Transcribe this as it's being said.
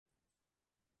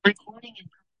Recording in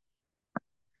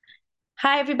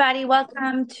Hi, everybody.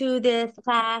 Welcome to this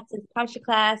class. It's Parsha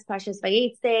class, Parshas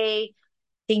Vayeitzei.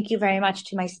 Thank you very much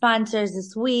to my sponsors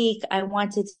this week. I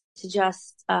wanted to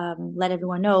just let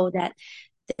everyone know that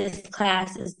this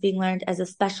class is being learned as a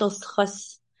special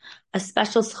schus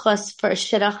for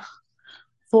Shidduch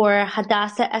for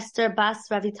Hadassah Esther Bas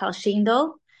Ravital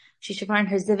Shindel. She should learn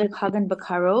her Zivik Hagan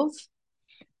Bakarov.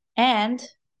 And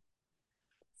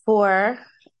for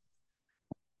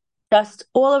just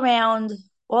all around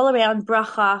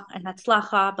bracha and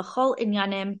hatzlacha, b'chol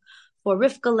inyanim, for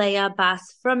Rivka Leah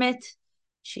Bas from it.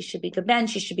 She should be geben,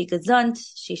 she should be gesund,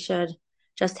 she should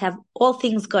just have all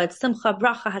things good. Simcha,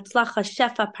 bracha, hatzlacha,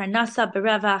 shefa, parnasa,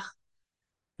 berevach,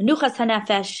 menuchas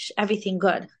hanefesh, everything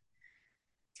good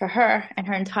for her and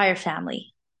her entire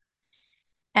family.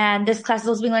 And this class is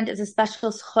also being learned as a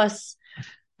special schus,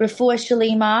 refuah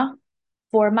shalima,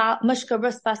 for Mushka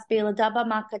Rus Bas Beiladaba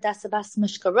Makadasa Bas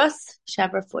Mushka Rus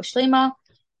Shavar for Shlema.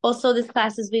 Also, this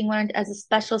class is being learned as a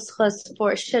special schus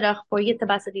for Shidduch for Yita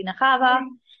Bas Adina Chava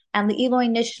and the Eloi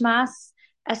Nishmas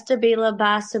Esther Bela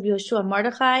Bas Reb Yoshua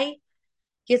Mordechai,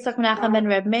 Yitzchak Menachem ben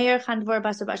Reb Meir Chandvor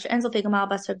Bas Reb Asher Enzel Tegamal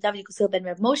Bas Reb David Kusil ben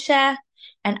Reb Moshe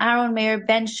and Aaron Meir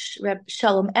ben Reb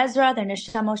Shalom Ezra. Their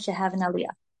neshamos shehav an aliyah.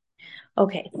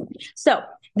 Okay, so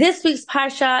this week's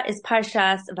parsha is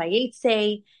Parshas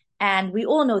Vayeitzei. And we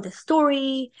all know the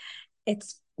story.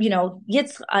 It's,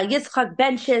 Yitzchak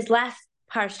benches, last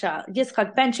parsha,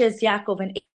 Yitzchak benches Yaakov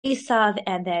and Esav,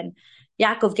 and then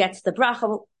Yaakov gets the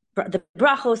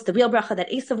brachos, the real bracha that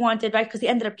Esav wanted, right? Because he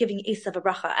ended up giving Esav a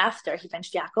bracha after he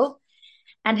benched Yaakov.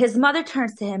 And his mother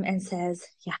turns to him and says,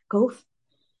 Yaakov,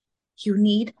 you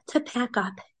need to pack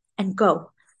up and go.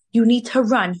 You need to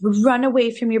run away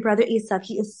from your brother Esav.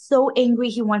 He is so angry.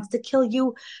 He wants to kill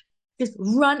you. Just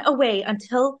run away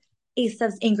until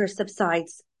Esav's anger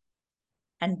subsides.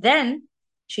 And then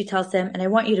she tells him, and I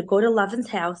want you to go to Lavan's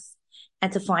house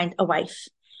and to find a wife.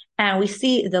 And we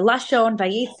see the Lashon,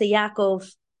 Vayeitzei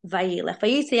Yaakov, Vayelech.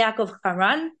 Vayeitzei Yaakov,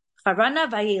 Charana,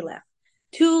 Vayelech.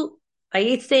 Two,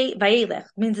 Vayeitzei, Vayelech,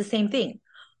 means the same thing.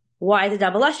 Why the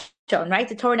double Lashon, right?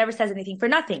 The Torah never says anything for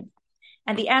nothing.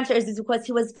 And the answer is because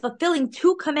he was fulfilling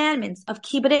two commandments of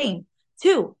Kibbutz.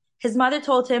 Two. His mother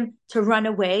told him to run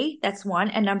away. That's one.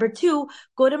 And number two,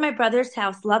 go to my brother's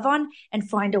house, Lavan, and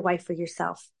find a wife for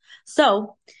yourself.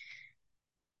 So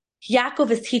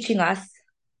Yaakov is teaching us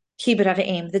kibbud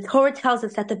avim. The Torah tells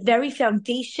us that the very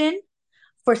foundation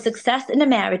for success in a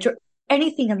marriage or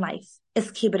anything in life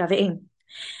is kibbud avim.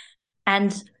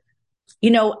 And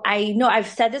I know I've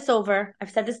said this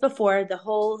before, the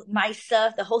whole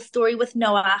Maisa, the whole story with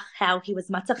Noah, how he was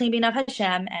Matzachim b'nav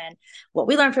Hashem, and what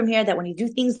we learn from here, that when you do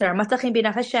things that are Matzachim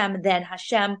b'nav Hashem, then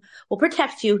Hashem will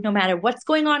protect you no matter what's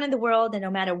going on in the world and no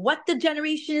matter what the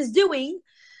generation is doing,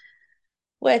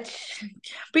 which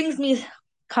brings me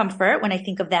comfort when I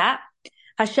think of that.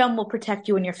 Hashem will protect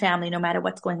you and your family no matter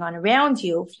what's going on around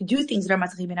you if you do things that are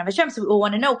matzachim b'nav Hashem. So we all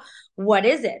want to know, what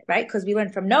is it, right? Because we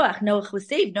learned from Noah. Noah was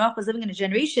saved. Noah was living in a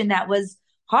generation that was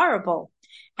horrible.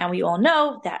 And we all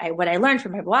know that what I learned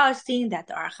from Rabbi Wallerstein, that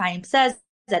the Ar Chaim says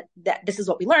that this is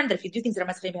what we learned, that if you do things that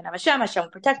are matzachim b'nav Hashem, Hashem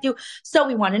will protect you. So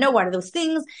we want to know, what are those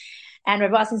things? And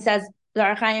Rabbi Wallerstein says, the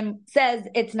Ar Chaim says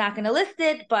it's not going to list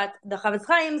it, but the Chavetz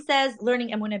Chaim says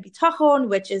learning emunah bitachon,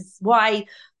 which is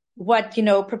what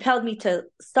propelled me to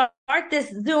start this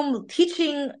Zoom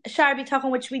teaching Shar B'tachon,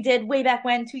 which we did way back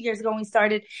when, 2 years ago when we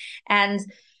started, and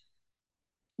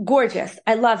gorgeous.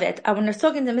 I love it. When I was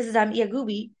talking to Mrs.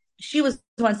 Yagubi, she was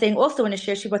the one saying also in a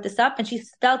share, she brought this up, and she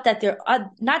felt that there's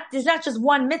not just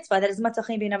one mitzvah that is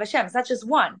matzachim b'nav Hashem. It's not just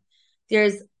one.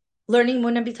 There's learning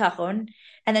emunah bitachon,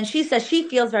 and then she says she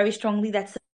feels very strongly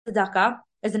that tzedakah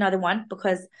is another one,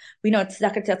 because we know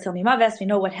tzedakah tetzil mimaves. We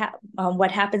know what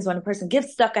happens when a person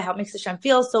gives tzedakah, how it makes Hashem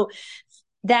feel. So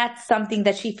that's something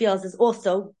that she feels is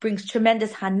also brings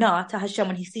tremendous hana to Hashem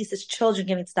when he sees his children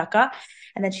giving tzedakah.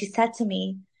 And then she said to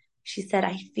me,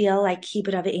 I feel like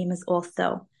kibbud avim is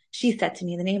also. She said to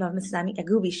me, in the name of Mrs. Ami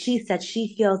Agubi, she said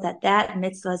she feels that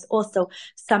mitzvah is also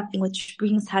something which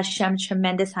brings Hashem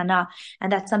tremendous hana.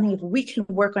 And that's something, if we can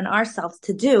work on ourselves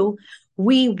to do,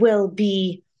 we will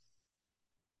be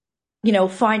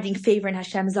finding favor in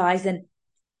Hashem's eyes. And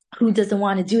who doesn't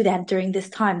want to do that during this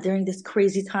time, during this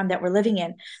crazy time that we're living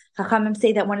in? Chachamim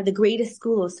say that one of the greatest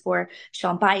schools for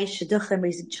Shalom Bayis, Shidduchim,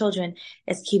 raising children,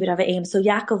 is kibbud avim. So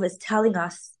Yaakov is telling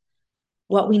us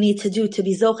what we need to do to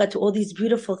be zocha to all these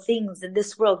beautiful things in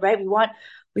this world, right?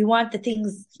 We want the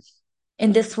things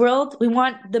in this world. We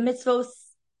want the mitzvos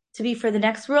to be for the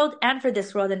next world and for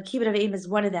this world, and kibbud avim is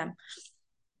one of them.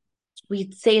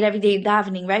 We say it every day in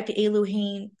davening, right? The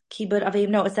Elohim kibbud avim.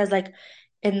 No, it says like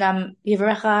in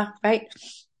Yivarecha, right?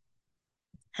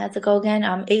 Had to go again.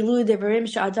 Elu devarim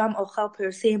she'adam ochal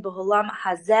perseim b'holam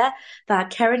hazeh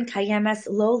va'keren kayemes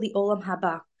lo li'olam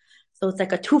haba. So it's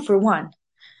like a 2-for-1,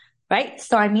 right?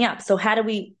 Sign me up. So how do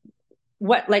we,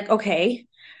 okay,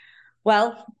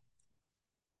 well,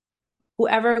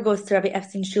 whoever goes to Rabbi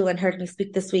Epstein Shul and heard me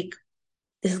speak this week,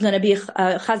 this is going to be a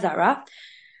chazara.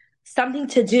 Something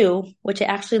to do, which I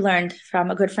actually learned from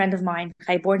a good friend of mine,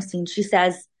 Chai Bornstein. She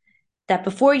says that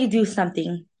before you do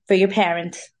something for your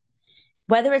parent,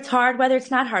 whether it's hard, whether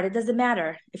it's not hard, it doesn't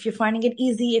matter. If you're finding it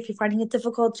easy, if you're finding it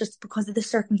difficult just because of the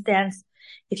circumstance,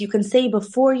 if you can say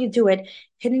before you do it,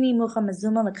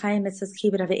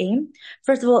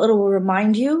 first of all, it will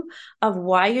remind you of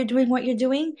why you're doing what you're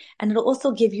doing, and it'll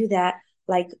also give you that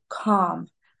calm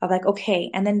of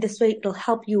okay, and then this way it'll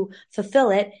help you fulfill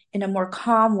it in a more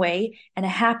calm way and a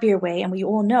happier way. And we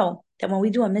all know that when we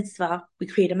do a mitzvah, we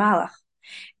create a malach,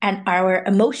 and our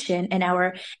emotion and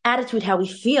our attitude, how we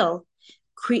feel,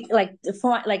 shapes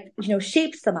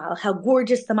the malach. How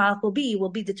gorgeous the malach will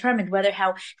be determined whether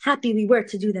how happy we were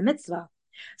to do the mitzvah.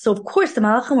 So of course, the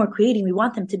malachim we're creating, we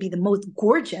want them to be the most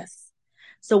gorgeous.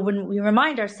 So when we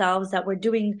remind ourselves that we're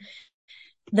doing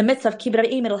the mitzvah of kibbud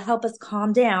avim, it'll help us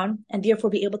calm down and therefore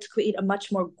be able to create a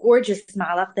much more gorgeous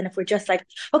malach than if we're just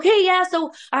okay, yeah,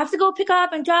 so I have to go pick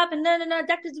up and drop and no,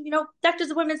 doctor's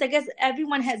appointments. I guess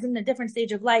everyone has in a different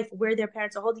stage of life where their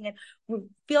parents are holding it. We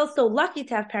feel so lucky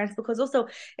to have parents because also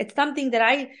it's something that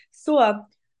I saw,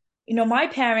 my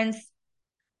parents,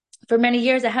 for many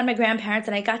years, I had my grandparents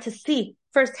and I got to see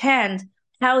firsthand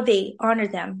how they honor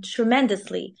them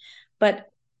tremendously. But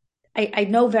I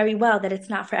know very well that it's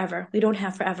not forever. We don't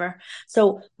have forever.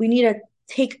 So we need to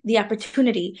take the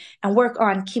opportunity and work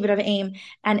on kibbud avim.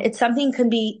 And it's something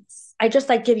I just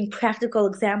like giving practical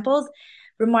examples,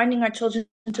 reminding our children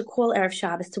to call Erev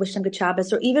Shabbos, to wish them good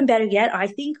Shabbos, or even better yet, I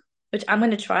think, which I'm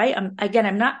going to try.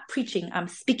 I'm not preaching. I'm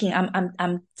speaking.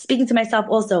 I'm speaking to myself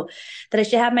also that I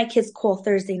should have my kids call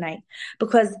Thursday night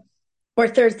or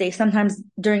Thursday, sometimes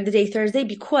during the day Thursday,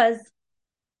 because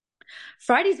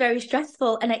Friday's very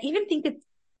stressful, and I even think it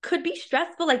could be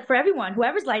stressful, for everyone,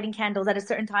 whoever's lighting candles at a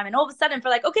certain time, and all of a sudden,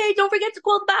 for okay, don't forget to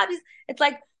call the Babys. It's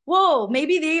whoa,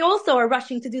 maybe they also are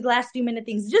rushing to do the last few minute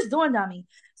things. It just dawned on me.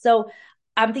 So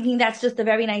I'm thinking that's just a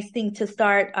very nice thing to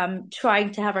start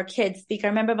trying to have our kids speak. I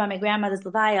remember by my grandmother's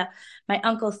levaya, my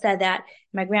uncle said that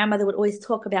my grandmother would always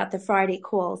talk about the Friday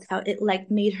calls, how it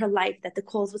made her life, that the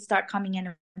calls would start coming in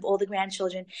of all the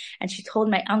grandchildren. And she told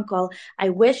my uncle, I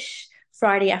wish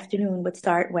Friday afternoon would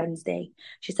start Wednesday.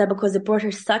 She said because it brought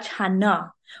her such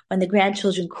hana when the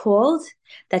grandchildren called,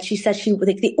 that she said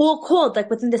they all called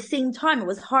within the same time. It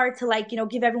was hard to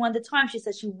give everyone the time. She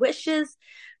said she wishes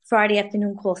Friday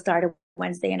afternoon call started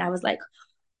Wednesday. And I was I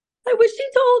wish she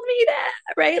told me that,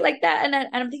 right? Like that. And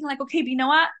I'm thinking okay, but you know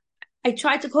what? I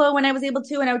tried to call her when I was able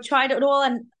to, and I tried it all,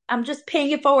 and I'm just paying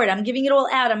it forward. I'm giving it all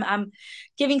out. I'm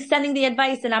sending the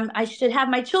advice, and I should have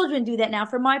my children do that now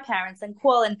for my parents and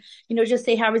call and, just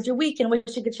say, how was your week? And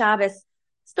wish a good Shabbos.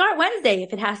 Start Wednesday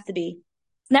if it has to be.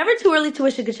 It's never too early to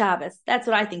wish a good Shabbos. That's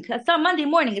what I think. That's on Monday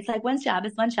morning. It's when's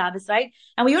Shabbos, right?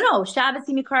 And we know Shabbos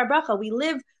Yimikar Bracha. We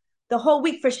live the whole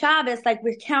week for Shabbos,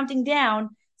 we're counting down,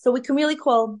 so we can really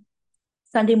call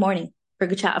Sunday morning for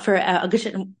good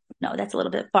no, that's a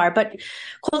little bit far, but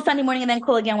call Sunday morning and then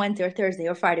call again Wednesday or Thursday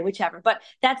or Friday, whichever. But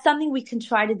that's something we can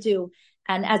try to do.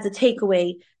 And as a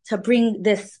takeaway to bring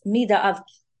this mitzvah of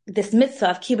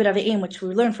kibbud avim, which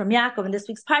we learned from Yaakov in this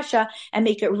week's Parsha, and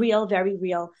make it real, very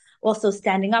real. Also,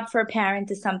 standing up for a parent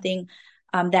is something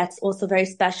that's also very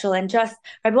special. And just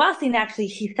Rabbi Wassin, actually,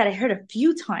 he said, I heard a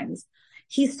few times,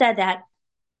 he said that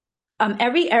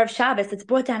every Erev Shabbos, it's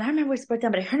brought down. I don't remember where it's brought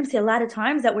down, but I heard him say a lot of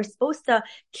times that we're supposed to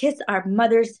kiss our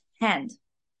mother's hand.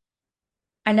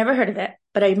 I never heard of it,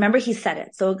 but I remember he said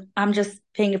it. So I'm just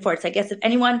paying it forward. So I guess if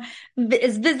anyone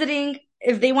is visiting,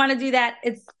 if they want to do that,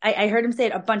 I heard him say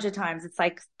it a bunch of times. It's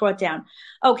brought down.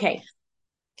 Okay.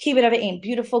 Kibbud avim,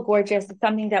 beautiful, gorgeous. It's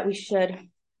something that we should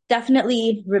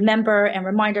definitely remember and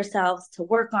remind ourselves to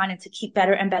work on and to keep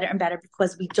better and better and better,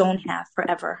 because we don't have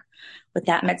forever with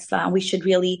that mitzvah. And we should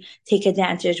really take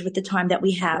advantage with the time that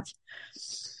we have.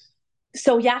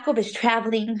 So Yaakov is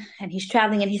traveling and he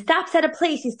stops at a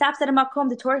place. He stops at a makom.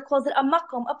 The Torah calls it a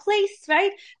makom, a place,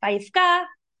 right? Vayifka,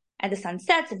 and the sun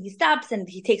sets and he stops and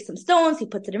he takes some stones. He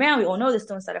puts it around. We all know the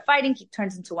stones started fighting. He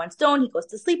turns into one stone. He goes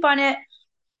to sleep on it.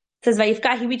 It says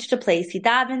Vayifka, he reached a place. He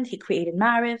davened. He created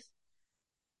Mariv.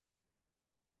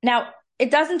 Now,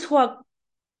 it doesn't talk,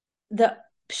 the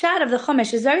pshat of the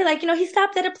Chumash is very he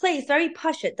stopped at a place, very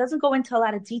pashut, doesn't go into a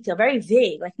lot of detail, very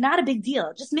vague, not a big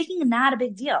deal, just making it not a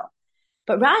big deal.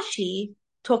 But Rashi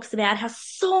talks about how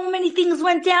so many things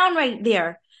went down right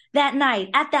there that night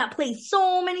at that place.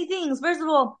 So many things. First of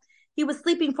all, he was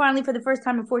sleeping finally for the first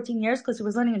time in 14 years because he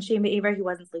was learning in Shem Be'aver. He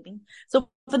wasn't sleeping. So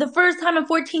for the first time in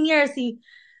 14 years, he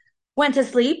went to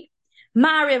sleep.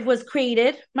 Mariv was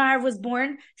created. Mariv was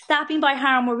born, stopping by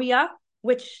Har Moriah,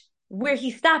 which where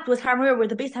he stopped was Har Moriah, where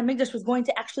the Beis Hamikdash was going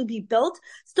to actually be built.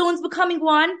 Stones becoming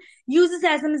one, uses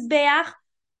as a mizbeach.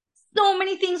 So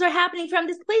many things are happening from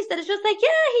this place that it's just like, yeah,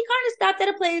 he kind of stopped at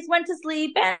a place, went to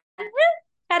sleep, and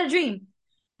had a dream.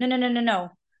 No.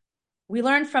 We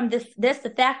learned from this,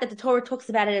 the fact that the Torah talks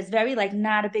about it as very like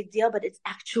not a big deal, but it's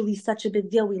actually such a big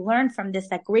deal. We learned from this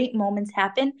that great moments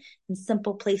happen in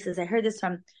simple places. I heard this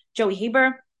from Joey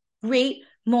Haber. Great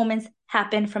moments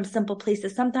happen from simple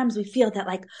places. Sometimes we feel that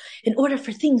like, in order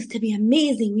for things to be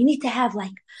amazing, we need to have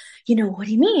like, what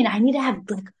do you mean? I need to have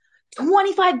like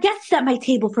 25 guests at my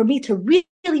table for me to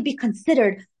really be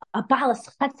considered a balas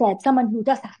chesed, someone who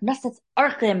does achnasas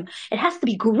archim. It has to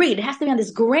be great. It has to be on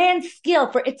this grand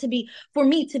scale for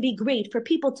me to be great, for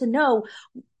people to know,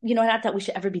 not that we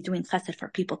should ever be doing chesed for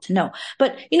people to know,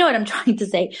 but you know what I'm trying to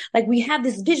say? Like we have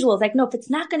this visuals, like, no, if it's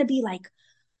not going to be like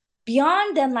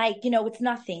beyond, then like, it's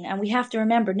nothing. And we have to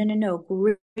remember, no,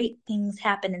 great things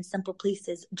happen in simple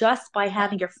places just by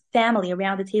having your family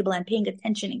around the table and paying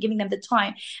attention and giving them the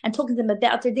time and talking to them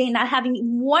about their day. Not having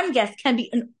one guest can be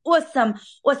an awesome,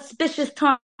 auspicious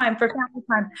time for family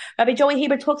time. Rabbi Joey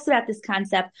Haber talks about this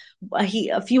concept.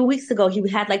 A few weeks ago, he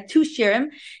had like two shirim,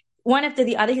 one after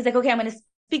the other. He's like, okay, I'm going to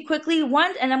speak quickly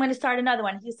once, and I'm going to start another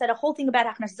one. He said a whole thing about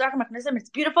Hachnas Zarchim, it's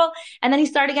beautiful. And then he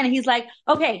started again, and he's like,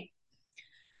 okay,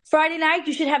 Friday night,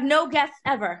 you should have no guests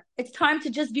ever. It's time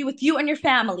to just be with you and your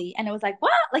family. And it was like,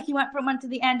 what? Like he went from one to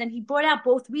the end, and he brought out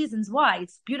both reasons why.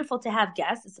 It's beautiful to have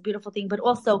guests. It's a beautiful thing. But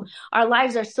also our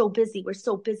lives are so busy. We're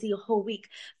so busy a whole week.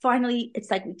 Finally, it's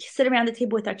like we sit around the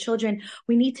table with our children.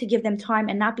 We need to give them time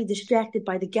and not be distracted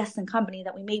by the guests and company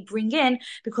that we may bring in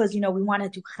because, we want to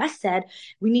do chesed.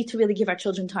 We need to really give our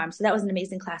children time. So that was an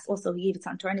amazing class. Also, he gave it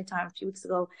on Torah time a few weeks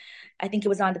ago. I think it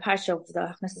was on the Parsha of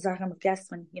the Necessarchim of guests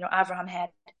when, Avraham had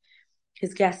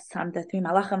his guests, the three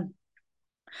malachim.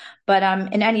 But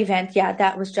in any event, yeah,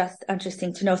 that was just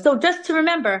interesting to know. So just to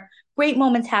remember, great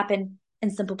moments happen in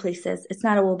simple places. It's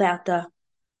not all about the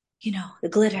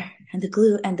glitter and the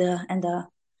glue and the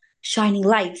shining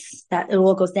lights that it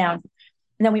all goes down.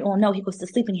 And then we all know he goes to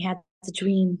sleep and he has a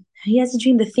dream. He has a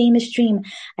dream, the famous dream.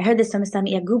 I heard this from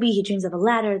Samet Yagubi. He dreams of a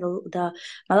ladder. The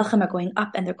malachim are going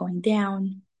up and they're going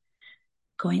down.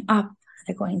 Going up,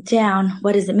 they're going down.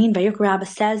 What does it mean? Vayikra Rabba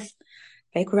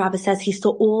says, he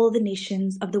saw all the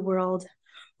nations of the world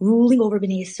ruling over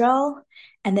Bnei Yisrael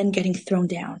and then getting thrown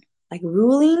down. Like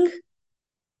ruling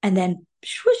and then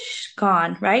swoosh,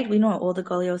 gone, right? We know all the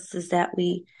golioses that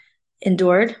we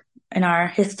endured in our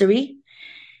history.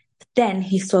 But then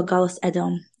he saw Galus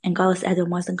Edom, and Galus Edom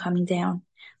wasn't coming down,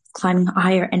 climbing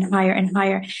higher and higher and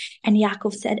higher. And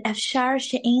Yaakov said, Efshar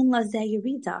she'ein lazeh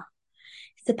yerida.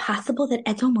 Is it possible that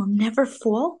Edom will never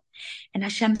fall? And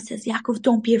Hashem says, Yaakov,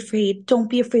 don't be afraid. Don't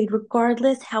be afraid.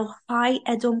 Regardless how high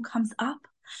Edom comes up,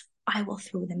 I will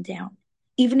throw them down.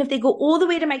 Even if they go all the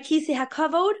way to my Kisei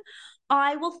HaKavod,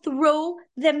 I will throw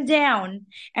them down.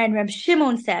 And Reb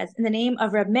Shimon says, in the name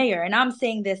of Reb Meir, and I'm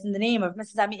saying this in the name of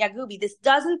Mrs. Amit Yagubi, this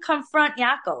doesn't confront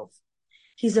Yaakov.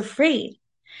 He's afraid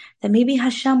that maybe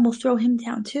Hashem will throw him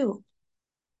down too.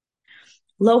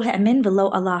 Lo ha'amin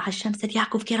v'lo Allah. Hashem said,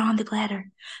 Yaakov, get on the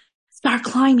ladder. Start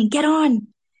climbing. Get on.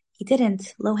 He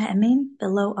didn't. Lo ha'amin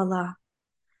v'lo Allah.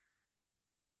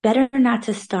 Better not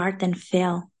to start than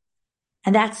fail.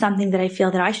 And that's something that I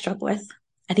feel that I struggle with.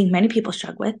 I think many people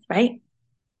struggle with, right?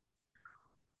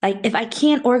 Like, if I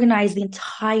can't organize the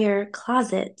entire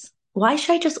closet, why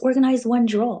should I just organize one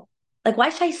drawer? Like, why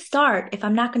should I start if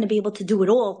I'm not going to be able to do it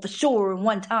all for sure in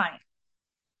one time?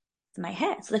 In my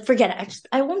head. So like, forget it.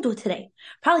 I won't do it today.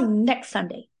 Probably next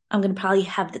Sunday, I'm going to probably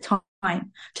have the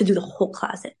time to do the whole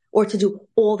closet or to do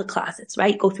all the closets,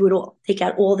 right? Go through it all. Take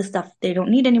out all the stuff they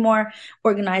don't need anymore.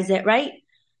 Organize it, right?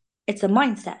 It's a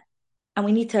mindset. And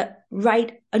we need to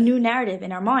write a new narrative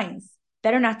in our minds.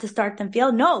 Better not to start than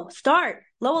fail. No, start.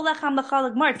 Lo alechem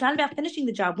l'chal gmar. It's not about finishing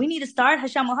the job. We need to start.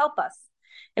 Hashem will help us.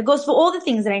 It goes for all the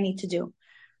things that I need to do.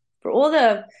 For all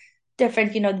the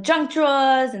different, the junk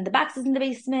drawers and the boxes in the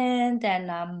basement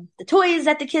and the toys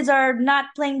that the kids are not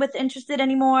playing with, interested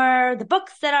anymore, the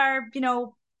books that are,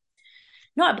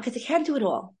 no, because I can't do it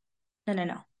all.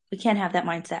 No. We can't have that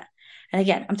mindset. And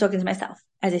again, I'm talking to myself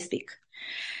as I speak.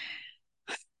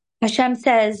 Hashem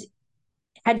says,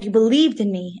 had you believed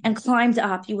in me and climbed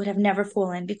up, you would have never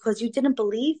fallen. Because you didn't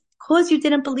believe,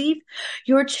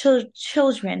 your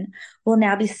children will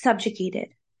now be subjugated.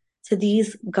 to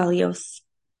these galios.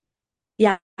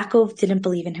 Yaakov didn't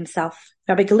believe in himself.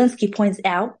 Rabbi Galinsky points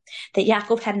out that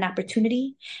Yaakov had an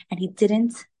opportunity and he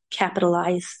didn't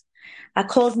capitalize.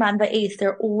 Kol zman va'es, there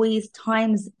are always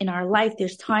times in our life,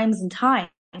 there's times and time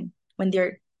when there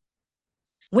are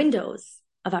windows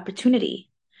of opportunity.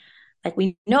 Like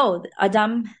we know,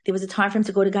 Adam, there was a time for him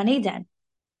to go to Gan Eden.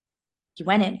 He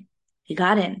went in. He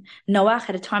got in. Noah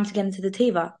had a time to get into the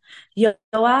Teva.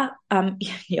 Noah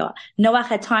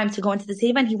had time to go into the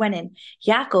Teva and he went in.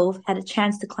 Yaakov had a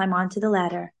chance to climb onto the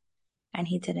ladder and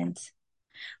he didn't.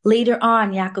 Later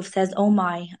on, Yaakov says, oh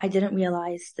my, I didn't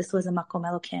realize this was a Makom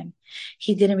Elokim.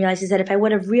 He didn't realize. He said, if I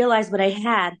would have realized what I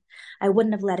had, I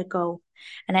wouldn't have let it go.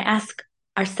 And I ask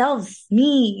ourselves,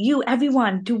 me, you,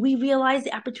 everyone, do we realize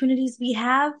the opportunities we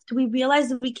have? Do we realize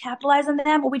that we capitalize on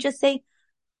them? Or we just say,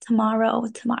 tomorrow,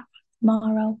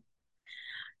 I'm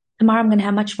going to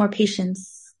have much more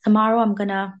patience. Tomorrow,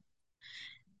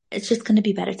 it's just going to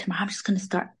be better tomorrow. I'm just going to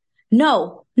start.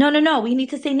 No. We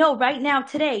need to say no right now,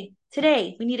 today.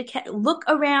 We need to look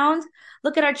around,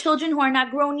 look at our children who are not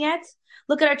grown yet,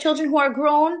 look at our children who are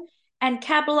grown and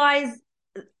capitalize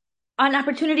on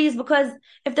opportunities, because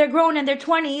if they're grown and they're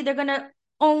 20, they're going to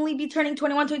only be turning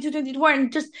 21, 22, 24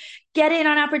 and just get in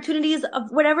on opportunities of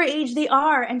whatever age they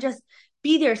are and just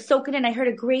be there, soak it in. I heard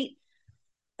a great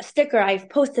sticker. I've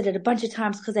posted it a bunch of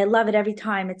times because I love it every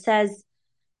time. It says,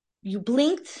 you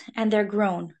blinked and they're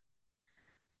grown.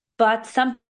 But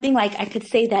something like I could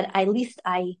say that at least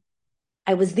I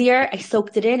was there, I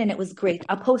soaked it in, and it was great.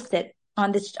 I'll post it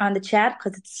on the chat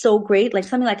because it's so great. Like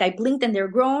something like I blinked and they're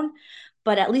grown,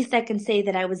 but at least I can say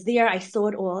that I was there, I saw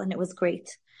it all, and it was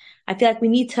great. I feel like we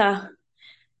need to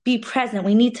be present.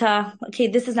 We need to, okay,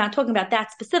 this is not talking about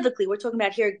that specifically. We're talking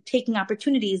about here taking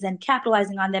opportunities and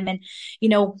capitalizing on them and,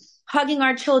 hugging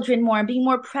our children more and being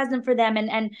more present for them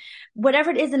and whatever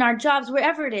it is in our jobs,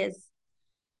 wherever it is.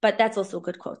 But that's also a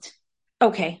good quote.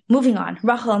 Okay, moving on.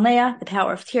 Rachel and Leah, the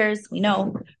power of tears. We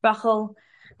know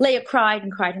Leah cried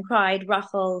and cried and cried.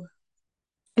 Rachel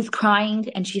is crying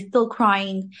and she's still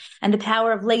crying. And the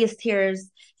power of Leah's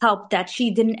tears helped that she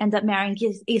didn't end up marrying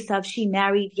Esav. She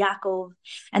married Yaakov.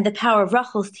 And the power of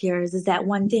Rachel's tears is that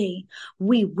one day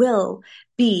we will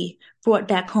be brought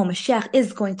back home. Mashiach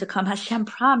is going to come. Hashem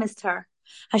promised her,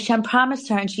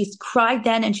 and she's cried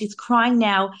then and she's crying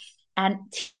now. And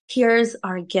tears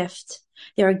are a gift.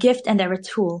 They're a gift and they're a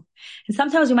tool. And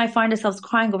sometimes we might find ourselves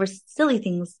crying over silly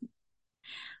things,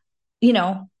 in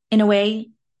a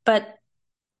way. But,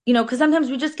 because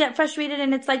sometimes we just get frustrated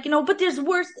and it's like, but there's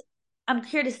worse. I'm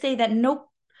here to say that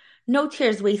no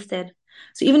tears wasted.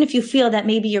 So even if you feel that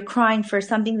maybe you're crying for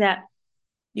something that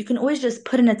you can always just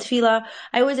put in a tefillah.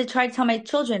 I try to tell my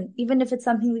children, even if it's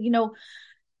something,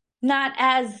 not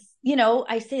as,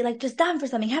 I say like just daven for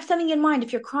something, have something in mind.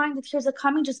 If you're crying, the tears are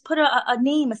coming, just put a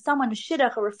name, someone, a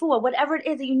shidduch, a refuah, whatever it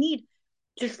is that you need,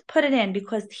 just put it in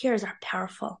because tears are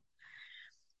powerful.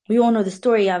 We all know the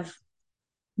story of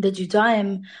the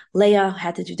Judaim. Leah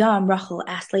had the Judaim. Rachel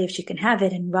asked Leah if she can have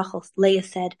it. And Leah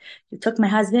said, you took my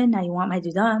husband, now you want my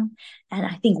Judaim. And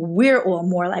I think we're all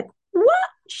more like,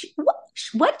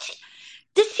 what?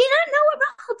 Did she not know what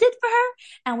Rachel did for her?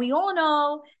 And we all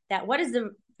know that what is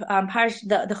the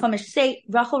Chumash say?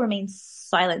 Rachel remains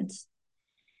silent.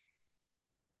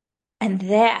 And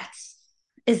that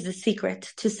is the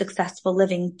secret to successful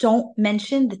living. Don't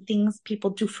mention the things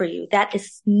people do for you. That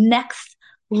is next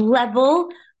level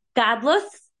godless,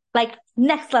 like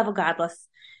next level godless.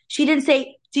 She didn't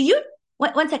say,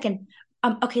 one second.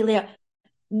 Okay, Leah,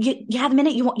 you have a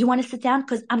minute? You want to sit down?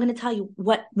 Because I'm going to tell you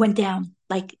what went down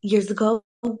like years ago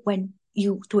when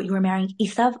you thought you were marrying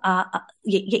Esav.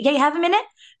 You have a minute?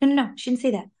 No. She didn't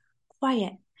say that.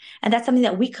 Quiet. And that's something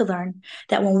that we could learn,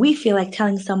 that when we feel like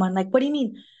telling someone, like, what do you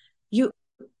mean?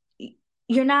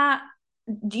 You're not,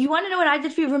 do you want to know what I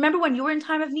did for you? Remember when you were in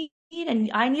time of need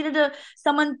and I needed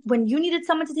when you needed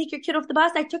someone to take your kid off the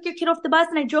bus? I took your kid off the bus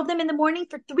and I drove them in the morning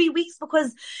for 3 weeks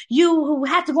because you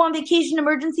had to go on vacation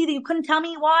emergency that you couldn't tell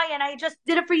me why. And I just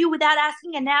did it for you without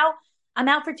asking. And now I'm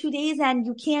out for 2 days and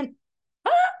you can't.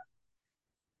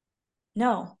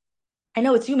 No, I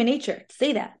know it's human nature to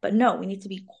say that, but no, we need to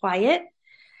be quiet.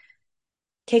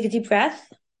 Take a deep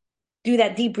breath. Do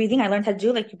that deep breathing I learned how to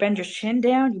do, like you bend your chin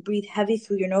down, you breathe heavy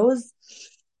through your nose,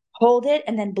 hold it,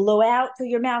 and then blow out through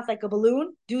your mouth like a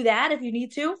balloon. Do that if you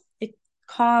need to. It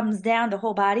calms down the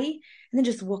whole body. And then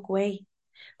just walk away.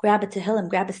 Grab a tehillim,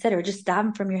 grab a siddur, just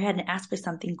daven from your head and ask for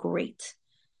something great.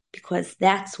 Because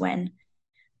that's when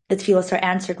the tefillos are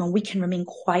answered, when we can remain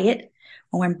quiet,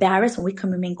 when we're embarrassed, when we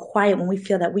can remain quiet, when we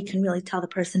feel that we can really tell the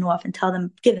person off and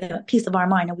give them a piece of our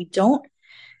mind, and we don't.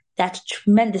 That's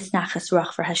tremendous nachas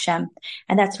ruach for Hashem.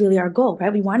 And that's really our goal,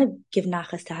 right? We want to give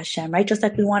nachas to Hashem, right? Just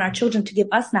like we want our children to give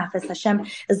us nachas, Hashem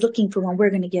is looking for when we're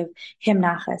going to give him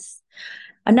nachas.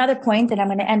 Another point, and I'm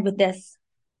going to end with this.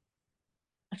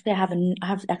 Actually, I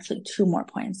have actually two more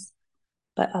points,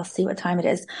 but I'll see what time it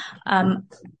is.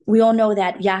 We all know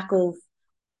that Yaakov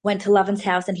went to Lavan's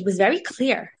house and he was very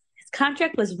clear. His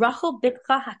contract was Rachel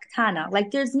Bitcha Haktana.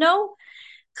 Like there's no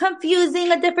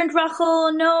confusing a different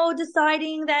Rachel, no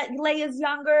deciding that Leah's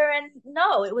younger, and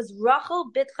no, it was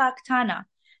Rachel Bitcha Haktana.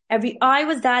 Every I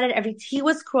was dotted, every T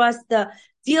was crossed, the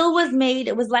deal was made.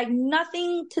 It was like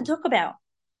nothing to talk about.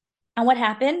 And what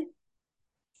happened?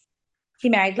 He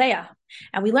married Leah.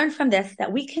 And we learned from this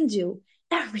that we can do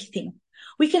everything.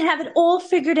 We can have it all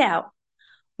figured out.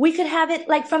 We could have it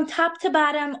like from top to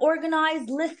bottom, organized,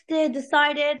 listed,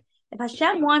 decided. If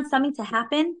Hashem wants something to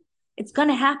happen, it's going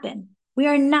to happen. We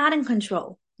are not in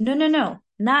control. No.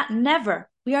 Never.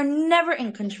 We are never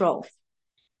in control.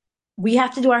 We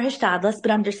have to do our hishtadlus,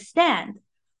 but understand,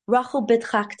 Rachel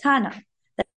Bitcha Haktana,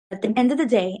 that at the end of the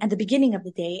day, and the beginning of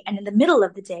the day, and in the middle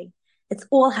of the day, it's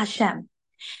all Hashem.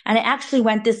 And I actually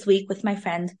went this week with my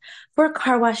friend for a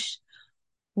car wash.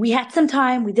 We had some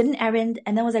time, we did an errand,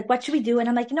 and then was like, what should we do? And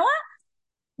I'm like, you know what?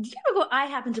 Do you ever go? I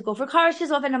happen to go for car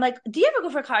washes often. I'm like, do you ever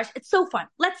go for a car wash? It's so fun.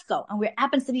 Let's go.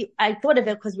 And I thought of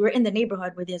it because we were in the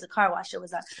neighborhood where there's a car wash. It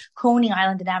was on Coney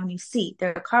Island and Avenue C.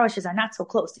 Their car washes are not so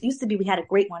close. It used to be, we had a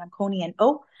great one on Coney and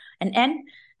O and N.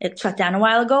 It shut down a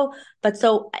while ago. But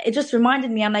so it just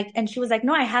reminded me, I'm like, and she was like,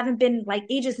 no, I haven't been like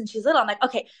ages since she's little. I'm like,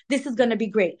 okay, this is going to be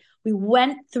great. We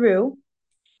went through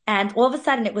and all of a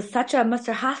sudden it was such a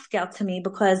Mr. Haskell to me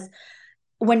because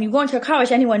when you go into a car wash,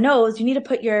 anyone knows you need to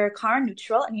put your car in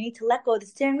neutral and you need to let go of the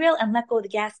steering wheel and let go of the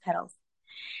gas pedals.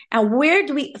 And where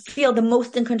do we feel the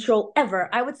most in control ever?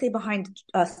 I would say behind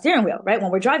a steering wheel, right? When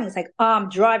we're driving, it's like, I'm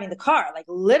driving the car, like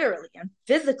literally and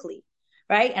physically,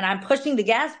 right? And I'm pushing the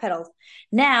gas pedals.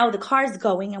 Now the car's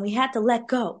going and we had to let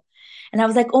go. And I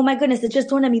was like, oh my goodness, it just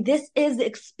dawned on me. This is the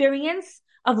experience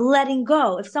of letting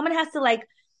go. If someone has to like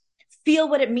feel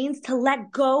what it means to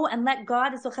let go and let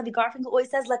God, that's what Chavi Garfinkel always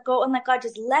says, let go and let God,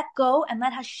 just let go and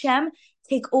let Hashem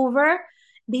take over.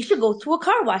 They should go to a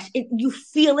car wash. You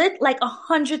feel it like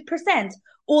 100%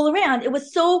 all around. It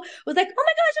was like, oh my gosh, oh my gosh, oh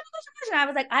my gosh. And I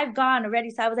was like, I've gone already.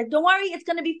 So I was like, don't worry, it's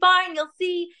going to be fine. You'll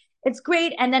see. It's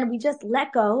great. And then we just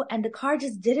let go and the car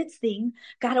just did its thing,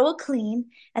 got all clean.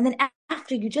 And then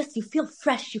after you feel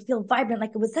fresh, you feel vibrant.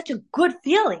 Like it was such a good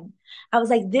feeling. I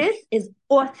was like, this is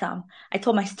awesome. I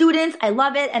told my students, I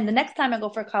love it. And the next time I go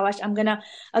for a car wash, I'm going to,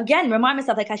 again, remind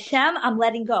myself like Hashem, I'm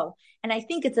letting go. And I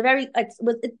think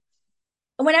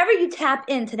whenever you tap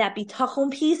into that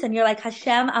bitachon piece and you're like,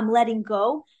 Hashem, I'm letting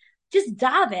go, just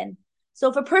dive in. So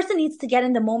if a person needs to get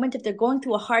in the moment, if they're going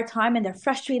through a hard time and they're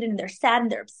frustrated and they're sad and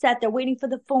they're upset, they're waiting for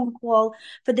the phone call,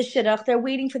 for the shidduch, they're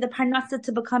waiting for the parnasa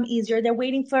to become easier, they're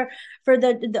waiting for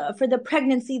the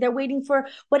pregnancy, they're waiting for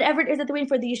whatever it is that they're waiting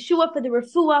for, the Yeshua, for the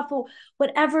refuah, for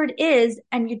whatever it is,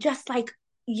 and you're just like,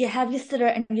 you have your sitter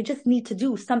and you just need to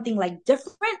do something like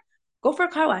different, go for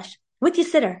a car wash with your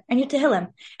sitter and your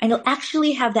tehillim, and you'll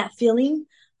actually have that feeling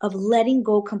of letting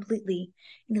go completely.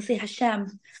 And you'll say, Hashem,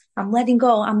 I'm letting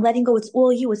go. It's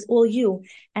all you. It's all you.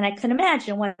 And I can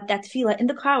imagine what that tefillah in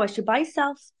the car wash, you're by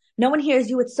yourself. No one hears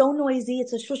you. It's so noisy.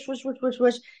 It's a shush, shush, shush, shush,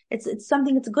 shush. It's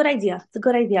something. It's a good idea. It's a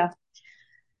good idea.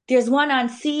 There's one on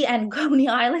C and Coney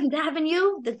Island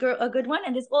Avenue, a good one.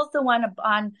 And there's also one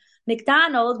on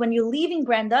McDonald. When you're leaving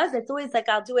Brenda's, it's always like,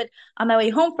 I'll do it on my way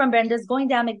home from Brenda's, going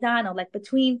down McDonald, like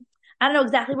between, I don't know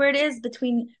exactly where it is,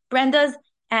 between Brenda's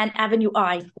and Avenue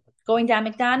I. Going down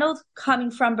McDonald,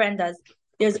 coming from Brenda's.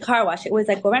 There's a car wash. It was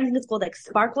like, I think it's called like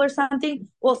Sparkle or something.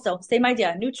 Also, same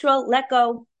idea. Neutral, let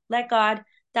go, let God,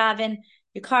 daven.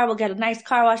 Your car will get a nice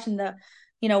car wash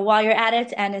while you're at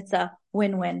it, and it's a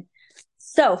win-win.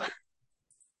 So,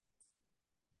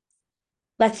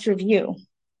 let's review.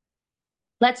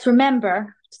 Let's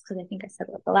remember, just because I think I said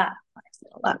a lot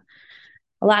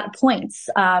of points.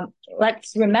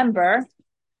 Let's remember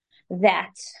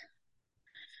that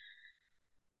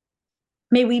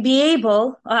may we be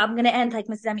able, I'm going to end like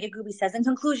Mrs. Ami Agubi says, in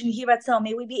conclusion,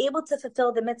 may we be able to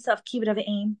fulfill the mitzvah of kibbud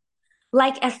V'aim,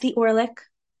 like Esti Orlik.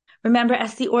 Remember,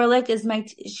 Esti Orlik is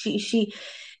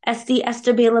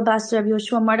Esther Bela Bas Rabbi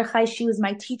Yoshua Mordechai, she was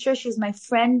my teacher, she was my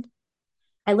friend.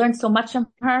 I learned so much from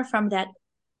her, from that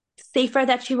sefer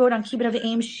that she wrote on kibbud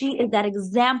V'aim. She is that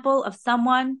example of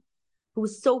someone who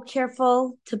was so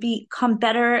careful to become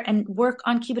better and work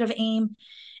on kibbud V'aim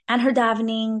and her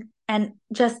davening and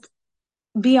just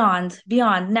beyond,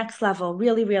 next level,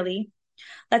 really, really.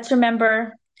 Let's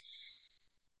remember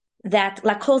that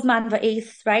lakol zman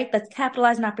va'es, right? Let's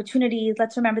capitalize on opportunities.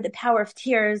 Let's remember the power of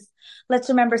tears. Let's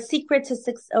remember secret to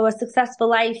a successful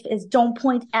life is don't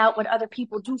point out what other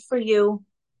people do for you.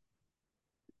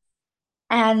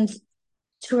 And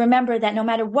to remember that no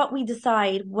matter what we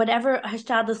decide, whatever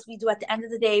hashtadlus we do at the end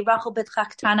of the day, Rachel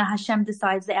betchaktana, Hashem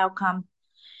decides the outcome.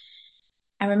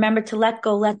 And remember to let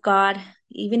go, let God,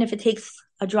 even if it takes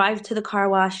a drive to the car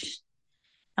wash.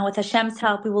 And with Hashem's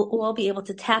help, we will all be able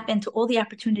to tap into all the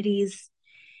opportunities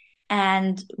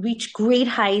and reach great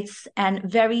heights, and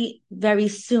very, very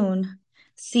soon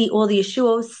see all the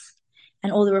Yeshuos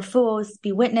and all the refuos,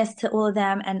 be witness to all of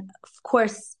them, and of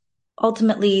course,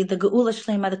 ultimately, the Geula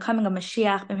Shlema, the coming of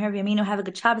Mashiach. Have a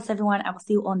good Shabbos, everyone. I will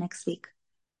see you all next week.